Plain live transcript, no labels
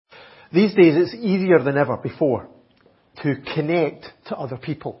These days it's easier than ever before to connect to other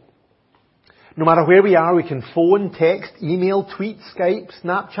people. No matter where we are, we can phone, text, email, tweet, Skype,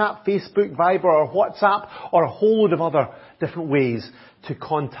 Snapchat, Facebook, Viber or WhatsApp or a whole load of other different ways to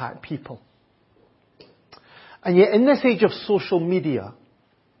contact people. And yet in this age of social media,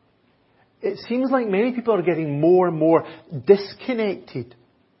 it seems like many people are getting more and more disconnected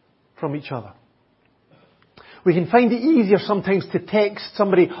from each other. We can find it easier sometimes to text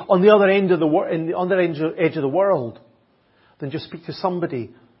somebody on the other end of the edge of the world than just speak to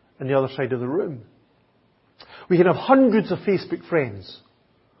somebody on the other side of the room. We can have hundreds of Facebook friends,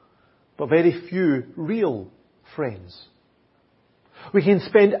 but very few real friends. We can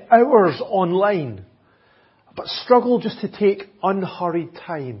spend hours online, but struggle just to take unhurried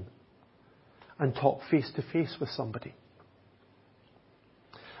time and talk face to face with somebody.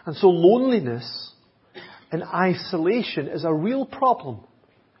 And so loneliness and isolation is a real problem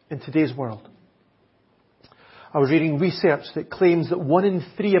in today's world. I was reading research that claims that 1 in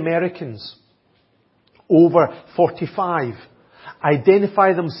 3 Americans over 45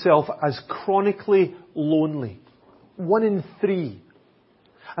 identify themselves as chronically lonely. 1 in 3.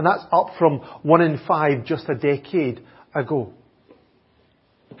 And that's up from 1 in 5 just a decade ago.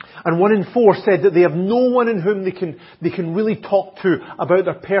 And 1 in 4 said that they have no one in whom they can really talk to about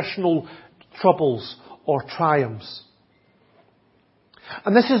their personal troubles or triumphs.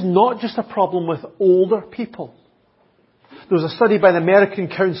 And this is not just a problem with older people. There was a study by the American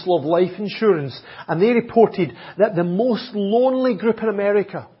Council of Life Insurance, and they reported that the most lonely group in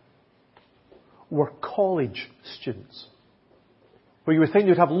America were college students. Where you would think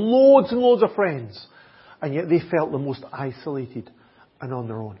you'd have loads and loads of friends, and yet they felt the most isolated and on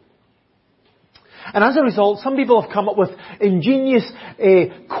their own. And as a result, some people have come up with ingenious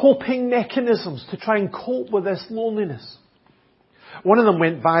coping mechanisms to try and cope with this loneliness. One of them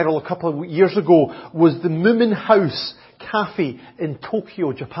went viral a couple of years ago, was the Moomin House Cafe in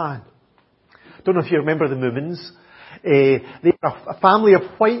Tokyo, Japan. Don't know if you remember the Moomins. They are a family of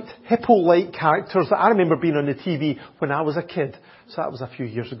white hippo-like characters that I remember being on the TV when I was a kid. So that was a few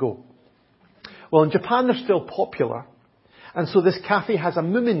years ago. Well, in Japan they're still popular. And so this cafe has a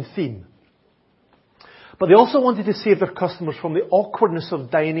Moomin theme. But they also wanted to save their customers from the awkwardness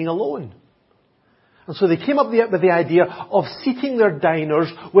of dining alone. And so they came up with the idea of seating their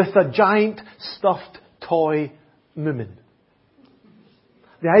diners with a giant stuffed toy Moomin.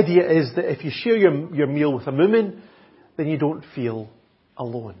 The idea is that if you share your meal with a Moomin, then you don't feel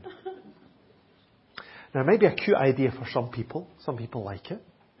alone. Now, it might be a cute idea for some people. Some people like it.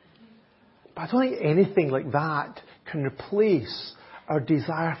 But I don't think anything like that can replace our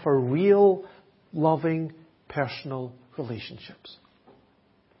desire for real, loving, personal relationships.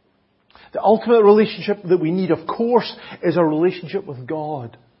 The ultimate relationship that we need, of course, is a relationship with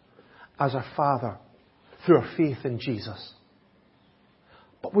God as our Father through our faith in Jesus.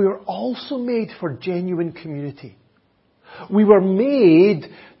 But we were also made for genuine community. We were made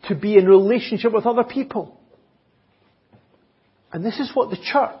to be in relationship with other people. And this is what the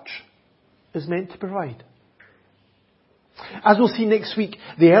church is meant to provide. As we'll see next week,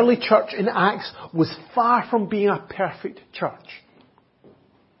 the early church in Acts was far from being a perfect church.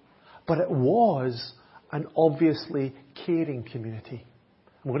 But it was an obviously caring community.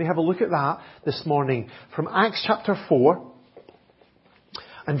 We're going to have a look at that this morning from Acts chapter 4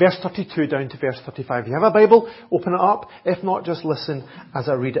 and verse 32 down to verse 35. If you have a Bible, open it up. If not, just listen as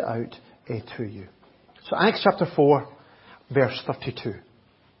I read it out to you. So Acts chapter 4, verse 32.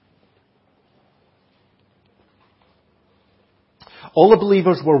 All the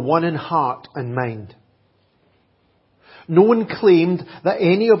believers were one in heart and mind. No one claimed that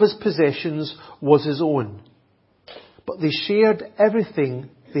any of his possessions was his own, but they shared everything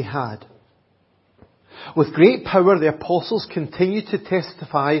they had. With great power, the apostles continued to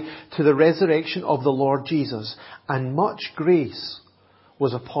testify to the resurrection of the Lord Jesus, and much grace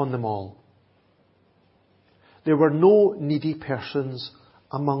was upon them all. There were no needy persons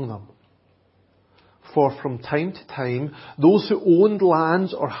among them. For from time to time, those who owned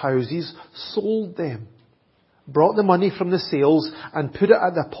lands or houses sold them, brought the money from the sales and put it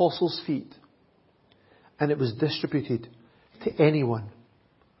at the apostles' feet. And it was distributed to anyone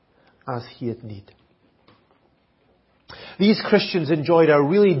as he had need. These Christians enjoyed a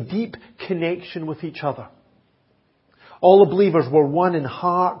really deep connection with each other. All the believers were one in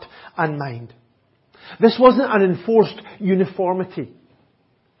heart and mind. This wasn't an enforced uniformity.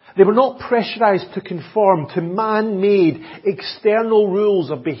 They were not pressurized to conform to man-made external rules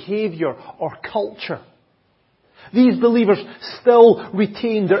of behaviour or culture. These believers still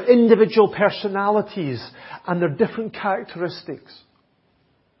retained their individual personalities and their different characteristics.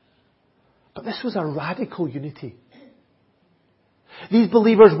 But this was a radical unity. These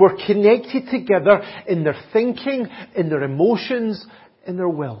believers were connected together in their thinking, in their emotions, in their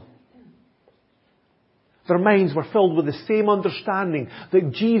will. Their minds were filled with the same understanding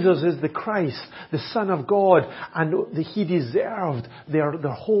that Jesus is the Christ, the Son of God, and that He deserved their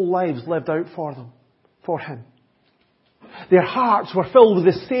whole lives lived out for them, for Him. Their hearts were filled with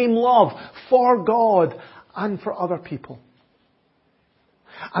the same love for God and for other people.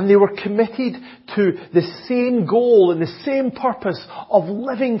 And they were committed to the same goal and the same purpose of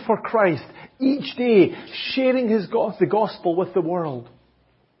living for Christ each day, sharing the gospel with the world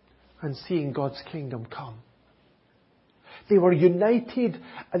and seeing God's kingdom come. They were united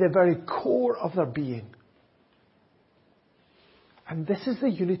at the very core of their being. And this is the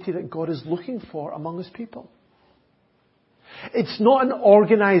unity that God is looking for among His people. It's not an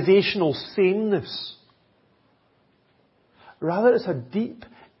organisational sameness. Rather, it's a deep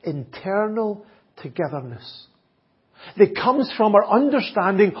internal togetherness that comes from our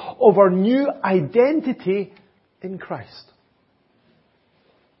understanding of our new identity in Christ.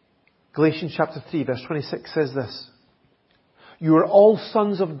 Galatians chapter 3 verse 26 says this: "You are all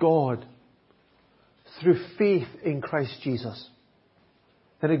sons of God through faith in Christ Jesus."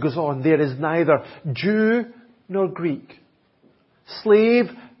 Then it goes on, "There is neither Jew nor Greek, slave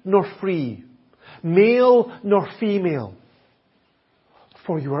nor free, male nor female,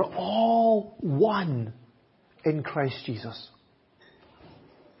 for you are all one in Christ Jesus."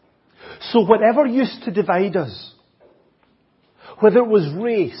 So whatever used to divide us, whether it was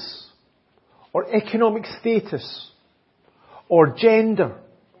race, or economic status, or gender,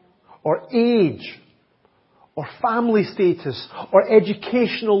 or age, or family status, or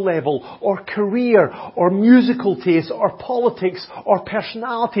educational level, or career, or musical taste, or politics, or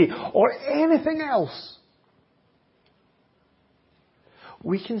personality, or anything else,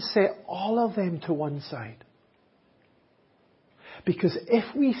 we can set all of them to one side. Because if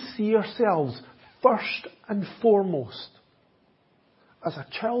we see ourselves first and foremost as a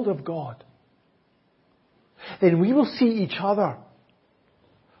child of God, then we will see each other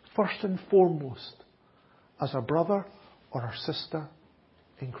first and foremost as our brother or our sister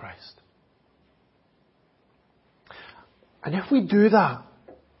in Christ. And if we do that,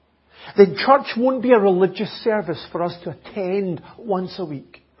 then church won't be a religious service for us to attend once a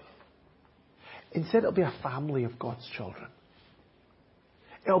week. Instead, it'll be a family of God's children.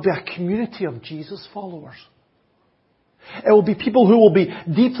 It'll be a community of Jesus followers. It will be people who will be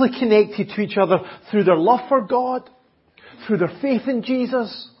deeply connected to each other through their love for God, through their faith in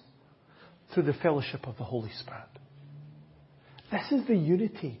Jesus, through the fellowship of the Holy Spirit. This is the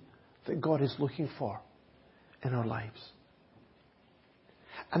unity that God is looking for in our lives.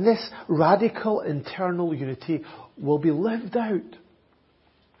 And this radical internal unity will be lived out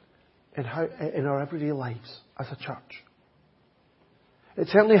in our everyday lives as a church. It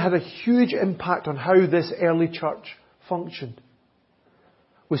certainly had a huge impact on how this early church functioned.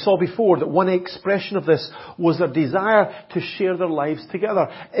 We saw before that one expression of this was their desire to share their lives together.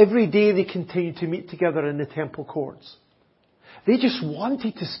 Every day they continued to meet together in the temple courts. They just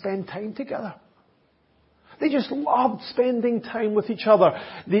wanted to spend time together. They just loved spending time with each other.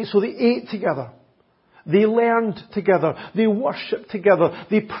 So they ate together. They learned together. They worshipped together.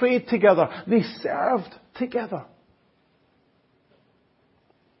 They prayed together. They served together.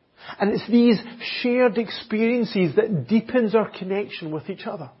 And it's these shared experiences that deepens our connection with each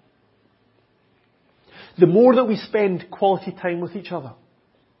other. The more that we spend quality time with each other,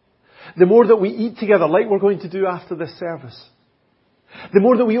 the more that we eat together, like we're going to do after this service, the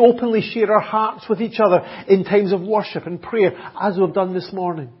more that we openly share our hearts with each other in times of worship and prayer, as we've done this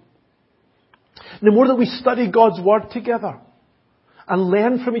morning, the more that we study God's Word together and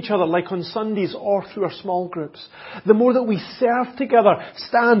learn from each other, like on Sundays or through our small groups, the more that we serve together,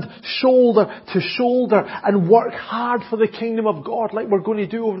 stand shoulder to shoulder and work hard for the kingdom of God, like we're going to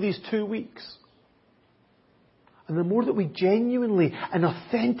do over these 2 weeks. And the more that we genuinely and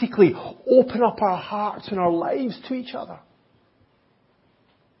authentically open up our hearts and our lives to each other,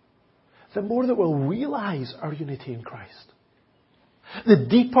 the more that we'll realize our unity in Christ. The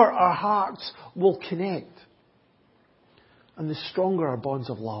deeper our hearts will connect, and the stronger our bonds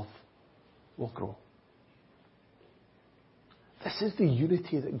of love will grow. This is the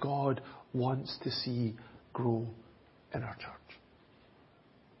unity that God wants to see grow in our church.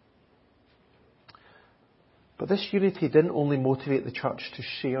 But this unity didn't only motivate the church to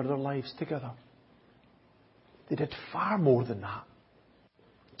share their lives together. They did far more than that.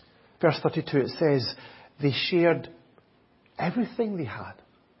 Verse 32, it says, they shared everything they had.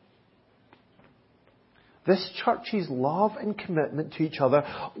 This church's love and commitment to each other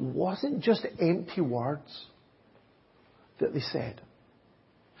wasn't just empty words that they said.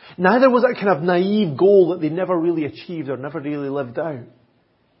 Neither was it a kind of naive goal that they never really achieved or never really lived out.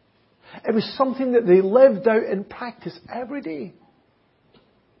 It was something that they lived out in practice every day.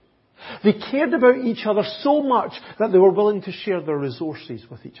 They cared about each other so much that they were willing to share their resources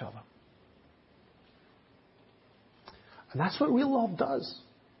with each other. And that's what real love does.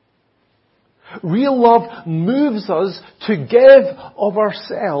 Real love moves us to give of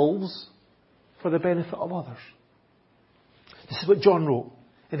ourselves for the benefit of others. This is what John wrote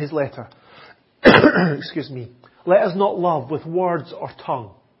in his letter. Excuse me. Let us not love with words or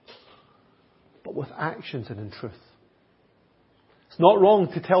tongue, but with actions and in truth. It's not wrong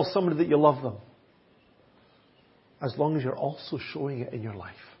to tell somebody that you love them, as long as you're also showing it in your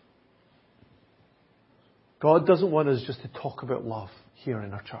life. God doesn't want us just to talk about love here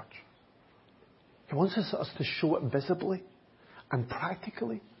in our church. He wants us to show it visibly and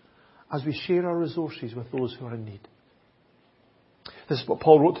practically as we share our resources with those who are in need. This is what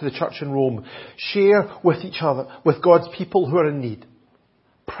Paul wrote to the church in Rome. Share with each other, with God's people who are in need.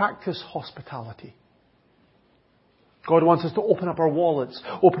 Practice hospitality. God wants us to open up our wallets,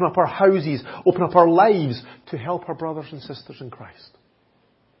 open up our houses, open up our lives to help our brothers and sisters in Christ.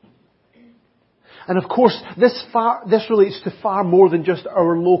 And of course, this relates to far more than just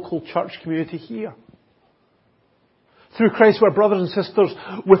our local church community here. Through Christ, we're brothers and sisters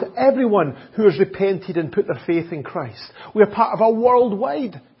with everyone who has repented and put their faith in Christ. We are part of a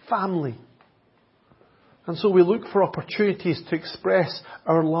worldwide family. And so we look for opportunities to express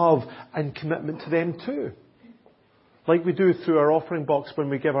our love and commitment to them too. Like we do through our offering box when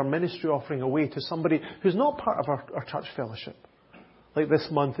we give our ministry offering away to somebody who's not part of our church fellowship. Like this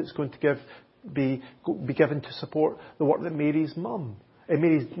month, it's going to be given to support the work that Mary's mum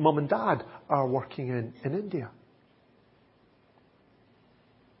and dad are working in India.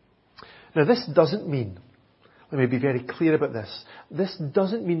 Now this doesn't mean, let me be very clear about this, this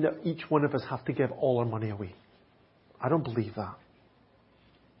doesn't mean that each one of us have to give all our money away. I don't believe that.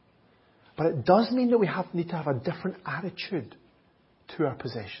 But it does mean that we need to have a different attitude to our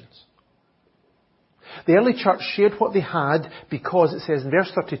possessions. The early church shared what they had because, it says in verse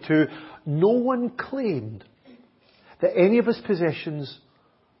 32, no one claimed that any of his possessions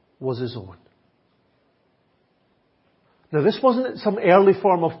was his own. Now this wasn't some early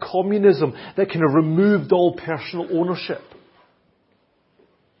form of communism that kind of removed all personal ownership.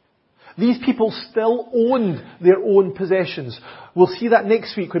 These people still owned their own possessions. We'll see that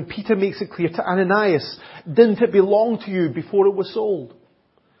next week when Peter makes it clear to Ananias, didn't it belong to you before it was sold?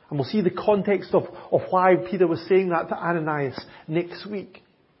 And we'll see the context of why Peter was saying that to Ananias next week.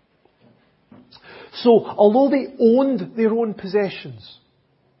 So, although they owned their own possessions,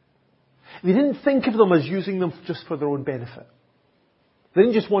 they didn't think of them as using them just for their own benefit. They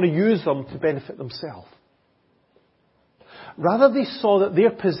didn't just want to use them to benefit themselves. Rather, they saw that their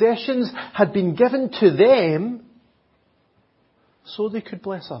possessions had been given to them so they could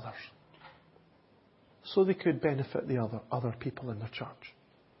bless others. So they could benefit the other people in their church.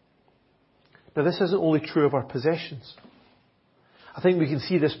 Now, this isn't only true of our possessions. I think we can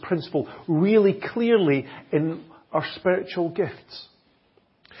see this principle really clearly in our spiritual gifts.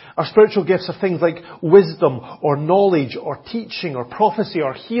 Our spiritual gifts are things like wisdom or knowledge or teaching or prophecy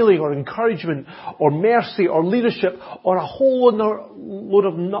or healing or encouragement or mercy or leadership or a whole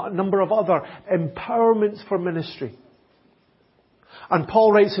number of other empowerments for ministry. And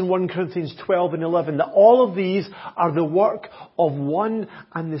Paul writes in 1 Corinthians 12 and 11 that all of these are the work of one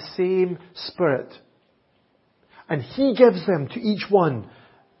and the same Spirit. And He gives them to each one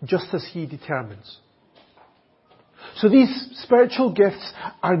just as He determines. So these spiritual gifts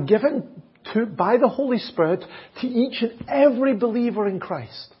are given by the Holy Spirit to each and every believer in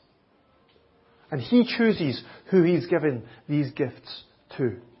Christ. And He chooses who He's given these gifts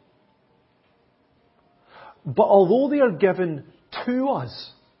to. But although they are given to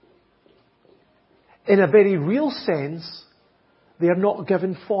us, in a very real sense, they are not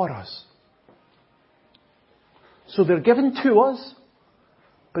given for us. So they're given to us,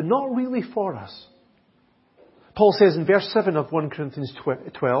 but not really for us. Paul says in verse 7 of 1 Corinthians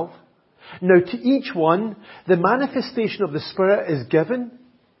 12, now to each one, the manifestation of the Spirit is given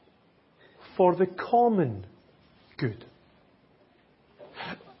for the common good.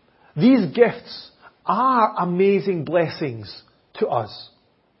 These gifts are amazing blessings to us.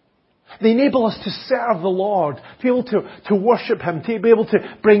 They enable us to serve the Lord, to be able to worship Him, to be able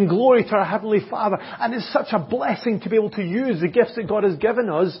to bring glory to our Heavenly Father. And it's such a blessing to be able to use the gifts that God has given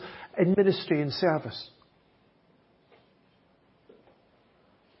us in ministry and service.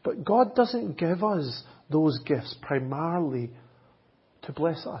 But God doesn't give us those gifts primarily to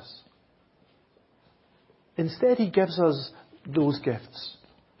bless us. Instead, He gives us those gifts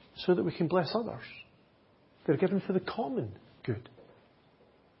so that we can bless others. They're given for the common good.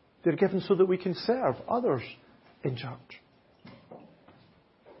 They're given so that we can serve others in church.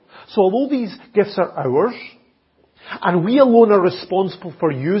 So although these gifts are ours, and we alone are responsible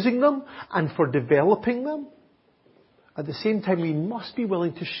for using them and for developing them, at the same time we must be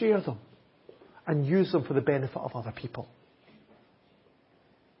willing to share them and use them for the benefit of other people.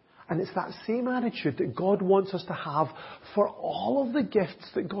 And it's that same attitude that God wants us to have for all of the gifts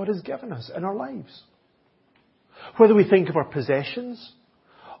that God has given us in our lives. Whether we think of our possessions,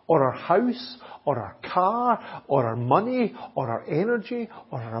 or our house, or our car, or our money, or our energy,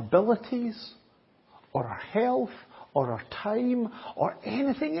 or our abilities, or our health, or our time, or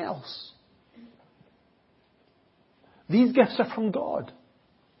anything else. These gifts are from God.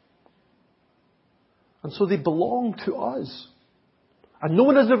 And so they belong to us. And no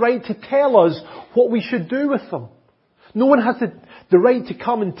one has the right to tell us what we should do with them. No one has the right to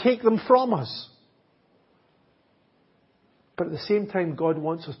come and take them from us. But at the same time, God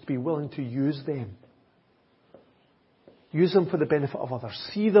wants us to be willing to use them. Use them for the benefit of others.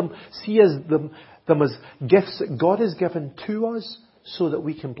 See them as gifts that God has given to us so that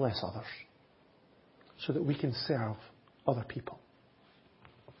we can bless others. So that we can serve other people.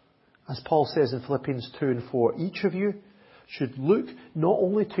 As Paul says in Philippians 2 and 4, each of you should look not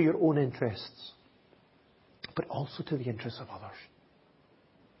only to your own interests, but also to the interests of others.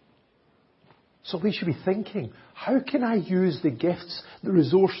 So we should be thinking, how can I use the gifts, the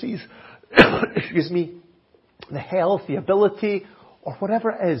resources, the health, the ability, or whatever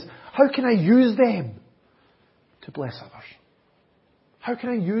it is, how can I use them to bless others? How can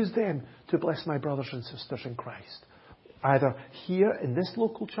I use them to bless my brothers and sisters in Christ? Either here in this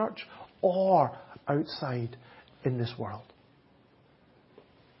local church or outside in this world.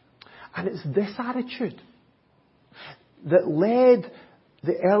 And it's this attitude that led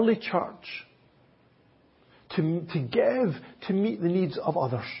the early church to give to meet the needs of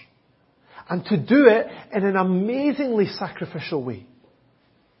others. And to do it in an amazingly sacrificial way.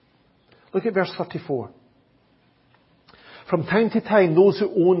 Look at verse 34. From time to time, those who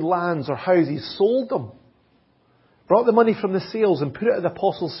owned lands or houses sold them, brought the money from the sales and put it at the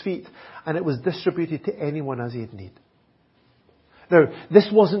apostles' feet, and it was distributed to anyone as he had need. Now, this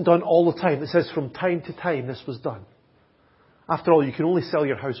wasn't done all the time. It says from time to time this was done. After all, you can only sell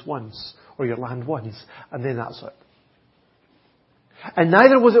your house once, or your land once, and then that's it. And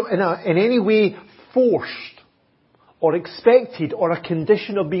neither was it in any way forced, or expected, or a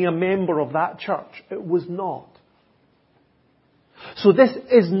condition of being a member of that church. It was not. So this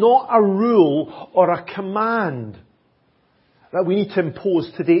is not a rule or a command that we need to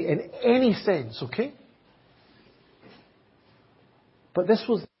impose today in any sense, okay? But this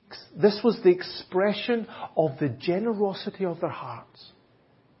was the expression of the generosity of their hearts.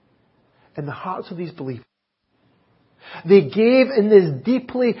 In the hearts of these believers. They gave in this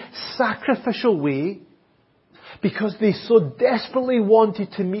deeply sacrificial way because they so desperately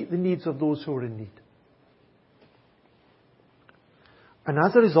wanted to meet the needs of those who were in need. And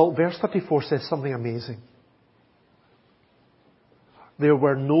as a result, verse 34 says something amazing. There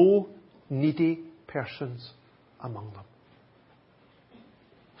were no needy persons among them.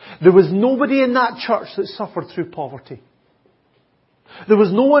 There was nobody in that church that suffered through poverty. There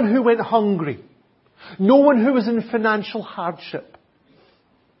was no one who went hungry. No one who was in financial hardship.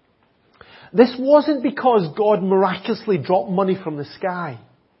 This wasn't because God miraculously dropped money from the sky.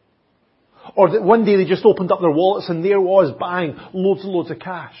 Or that one day they just opened up their wallets and there was, bang, loads and loads of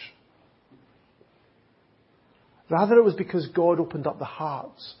cash. Rather, it was because God opened up the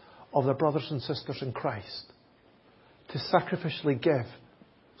hearts of their brothers and sisters in Christ to sacrificially give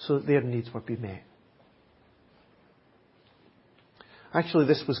so that their needs would be met. Actually,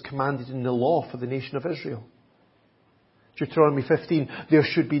 this was commanded in the law for the nation of Israel. Deuteronomy 15, there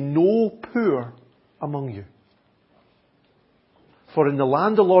should be no poor among you. For in the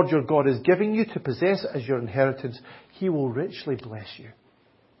land the Lord your God is giving you to possess as your inheritance, He will richly bless you.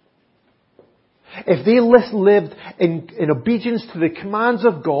 If they lived in obedience to the commands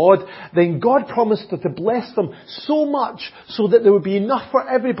of God, then God promised to bless them so much so that there would be enough for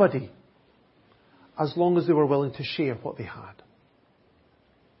everybody, as long as they were willing to share what they had.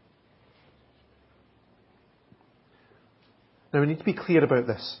 Now we need to be clear about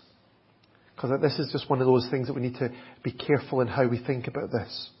this, because this is just one of those things that we need to be careful in how we think about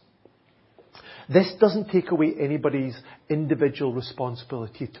this. This doesn't take away anybody's individual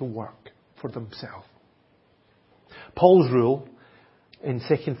responsibility to work for themselves. Paul's rule in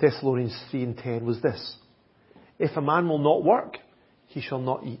 2 Thessalonians 3 and 10 was this. If a man will not work, he shall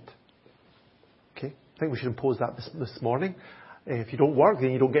not eat. Okay? I think we should impose that this morning. If you don't work,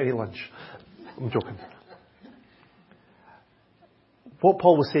 then you don't get any lunch. I'm joking. What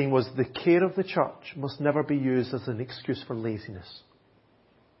Paul was saying was the care of the church must never be used as an excuse for laziness.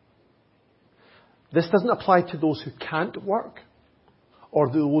 This doesn't apply to those who can't work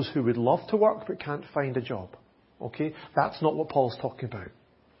or those who would love to work but can't find a job. Okay? That's not what Paul's talking about.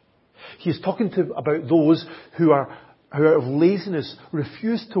 He's talking about those who out of laziness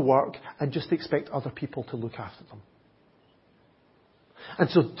refuse to work and just expect other people to look after them. And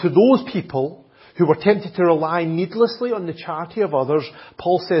so to those people who were tempted to rely needlessly on the charity of others,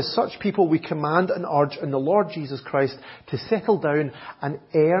 Paul says, such people we command and urge in the Lord Jesus Christ to settle down and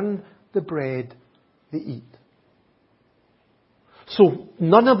earn the bread they eat. So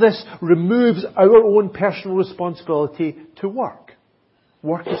none of this removes our own personal responsibility to work.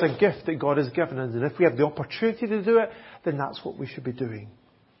 Work is a gift that God has given us, and if we have the opportunity to do it, then that's what we should be doing.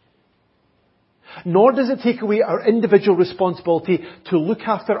 Nor does it take away our individual responsibility to look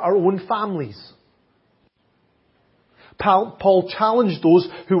after our own families. Paul challenged those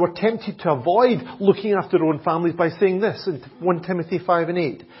who were tempted to avoid looking after their own families by saying this in 1 Timothy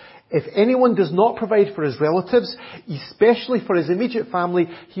 5:8. If anyone does not provide for his relatives, especially for his immediate family,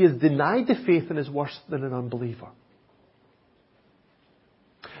 he has denied the faith and is worse than an unbeliever.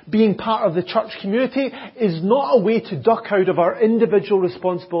 Being part of the church community is not a way to duck out of our individual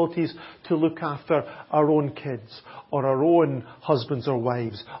responsibilities to look after our own kids, or our own husbands or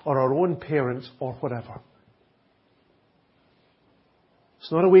wives, or our own parents, or whatever.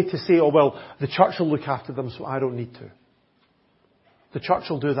 It's not a way to say, oh well, the church will look after them so I don't need to. The church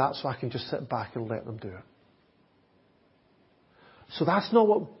will do that so I can just sit back and let them do it. So that's not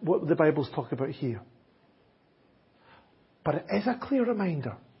what the Bible's talking about here. But it is a clear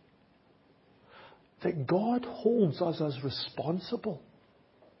reminder that God holds us as responsible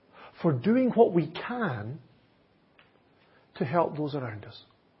for doing what we can to help those around us.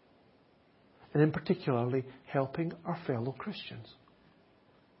 And in particularly, helping our fellow Christians.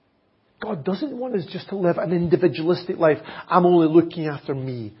 God doesn't want us just to live an individualistic life. I'm only looking after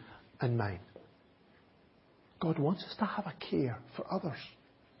me and mine. God wants us to have a care for others.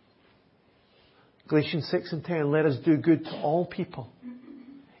 Galatians 6:10, let us do good to all people,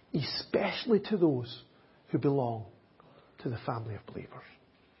 especially to those who belong to the family of believers.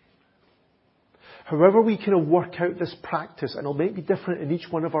 However we kind of work out this practice, and it may be different in each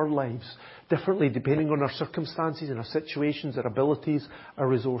one of our lives, differently depending on our circumstances and our situations, our abilities, our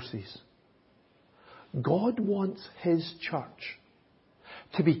resources. God wants His church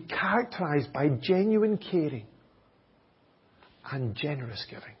to be characterized by genuine caring and generous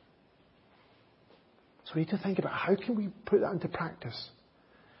giving. So we need to think about how can we put that into practice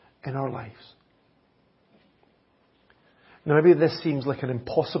in our lives. Now maybe this seems like an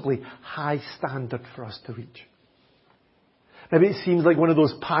impossibly high standard for us to reach. Maybe it seems like one of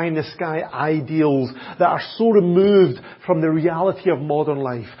those pie-in-the-sky ideals that are so removed from the reality of modern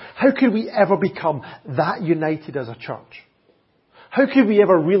life. How could we ever become that united as a church? How could we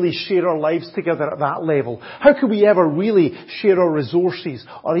ever really share our lives together at that level? How could we ever really share our resources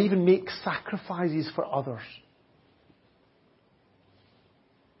or even make sacrifices for others?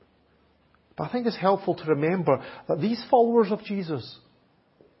 But I think it's helpful to remember that these followers of Jesus,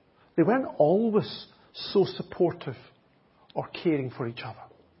 they weren't always so supportive or caring for each other.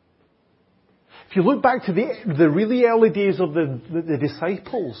 If you look back to the really early days of the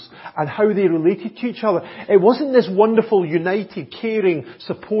disciples and how they related to each other, it wasn't this wonderful, united, caring,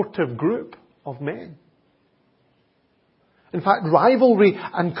 supportive group of men. In fact, rivalry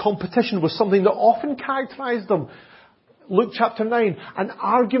and competition was something that often characterized them. Luke chapter 9, an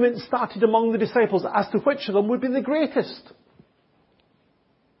argument started among the disciples as to which of them would be the greatest.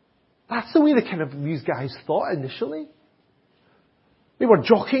 That's the way these guys thought initially. They were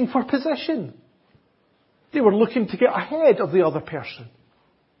jockeying for position. They were looking to get ahead of the other person.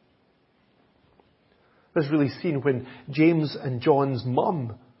 It was really seen when James and John's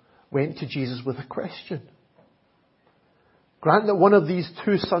mum went to Jesus with a question. Grant that one of these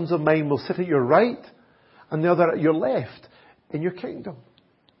two sons of mine will sit at your right and the other at your left in your kingdom.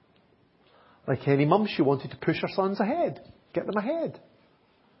 Like any mum, she wanted to push her sons ahead, get them ahead.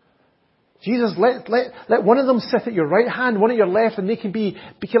 Jesus, let one of them sit at your right hand, one at your left, and they can be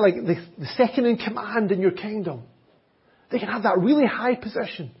like the second in command in your kingdom. They can have that really high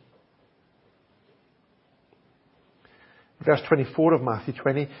position. Verse 24 of Matthew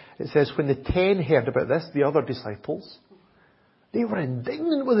 20, it says, when the 10 heard about this, the other disciples, they were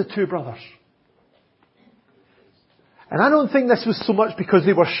indignant with the two brothers. And I don't think this was so much because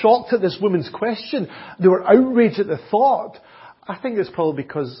they were shocked at this woman's question. They were outraged at the thought. I think it's probably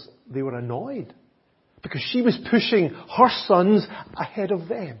because they were annoyed. Because she was pushing her sons ahead of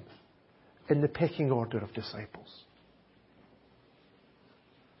them in the pecking order of disciples.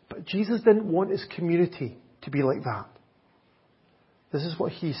 But Jesus didn't want his community to be like that. This is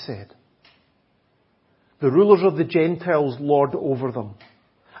what he said. The rulers of the Gentiles lord over them,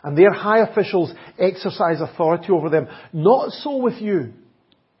 and their high officials exercise authority over them. Not so with you.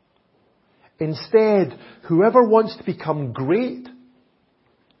 Instead, whoever wants to become great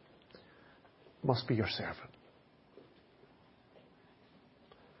must be your servant.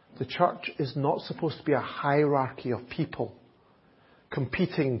 The church is not supposed to be a hierarchy of people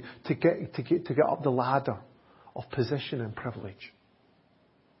competing to get up the ladder of position and privilege.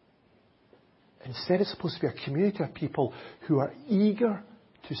 Instead, it's supposed to be a community of people who are eager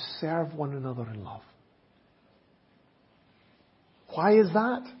to serve one another in love. Why is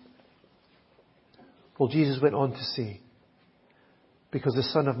that? Well, Jesus went on to say, because the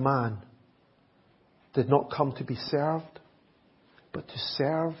Son of Man did not come to be served, but to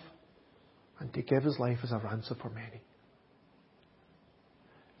serve and to give his life as a ransom for many.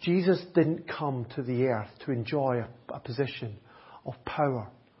 Jesus didn't come to the earth to enjoy a position of power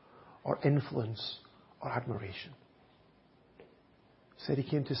or influence or admiration. He said he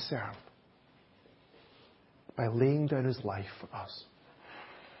came to serve by laying down his life for us.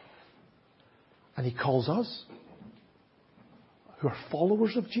 And he calls us, who are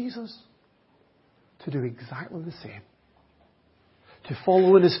followers of Jesus, to do exactly the same. To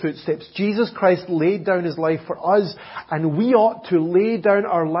follow in his footsteps. Jesus Christ laid down his life for us, and we ought to lay down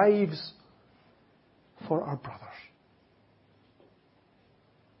our lives for our brothers.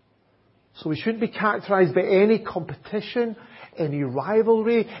 So we shouldn't be characterized by any competition, any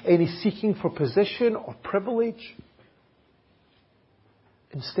rivalry, any seeking for position or privilege.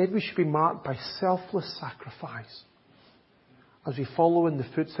 Instead, we should be marked by selfless sacrifice as we follow in the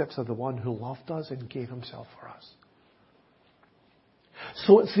footsteps of the one who loved us and gave himself for us.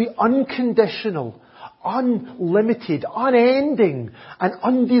 So it's the unconditional, unlimited, unending, and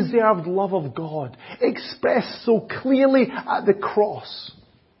undeserved love of God expressed so clearly at the cross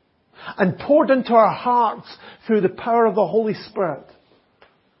and poured into our hearts through the power of the Holy Spirit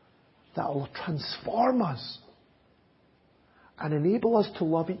that will transform us and enable us to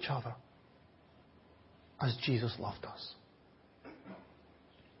love each other as Jesus loved us.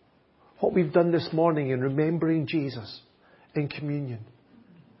 What we've done this morning in remembering Jesus in communion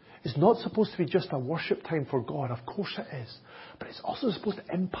is not supposed to be just a worship time for God. Of course it is. But it's also supposed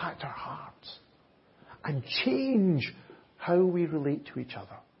to impact our hearts and change how we relate to each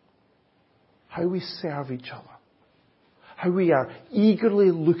other, how we serve each other, how we are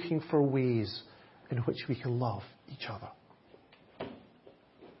eagerly looking for ways in which we can love each other.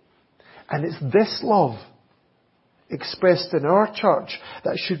 And it's this love expressed in our church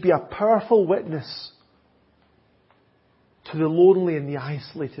that should be a powerful witness to the lonely and the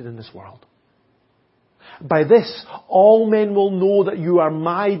isolated in this world. By this, all men will know that you are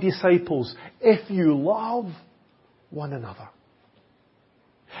my disciples if you love one another.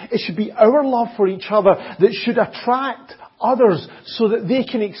 It should be our love for each other that should attract others so that they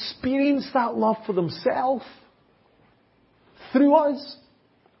can experience that love for themselves through us.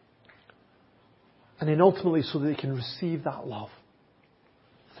 And then ultimately so that they can receive that love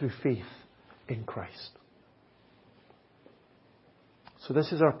through faith in Christ. So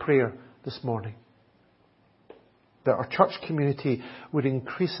this is our prayer this morning. That our church community would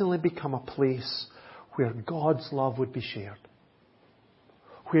increasingly become a place where God's love would be shared.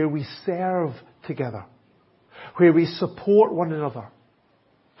 Where we serve together. Where we support one another.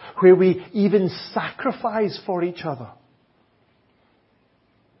 Where we even sacrifice for each other.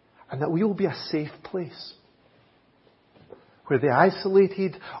 And that we will be a safe place. Where the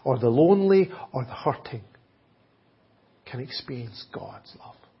isolated or the lonely or the hurting can experience God's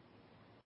love.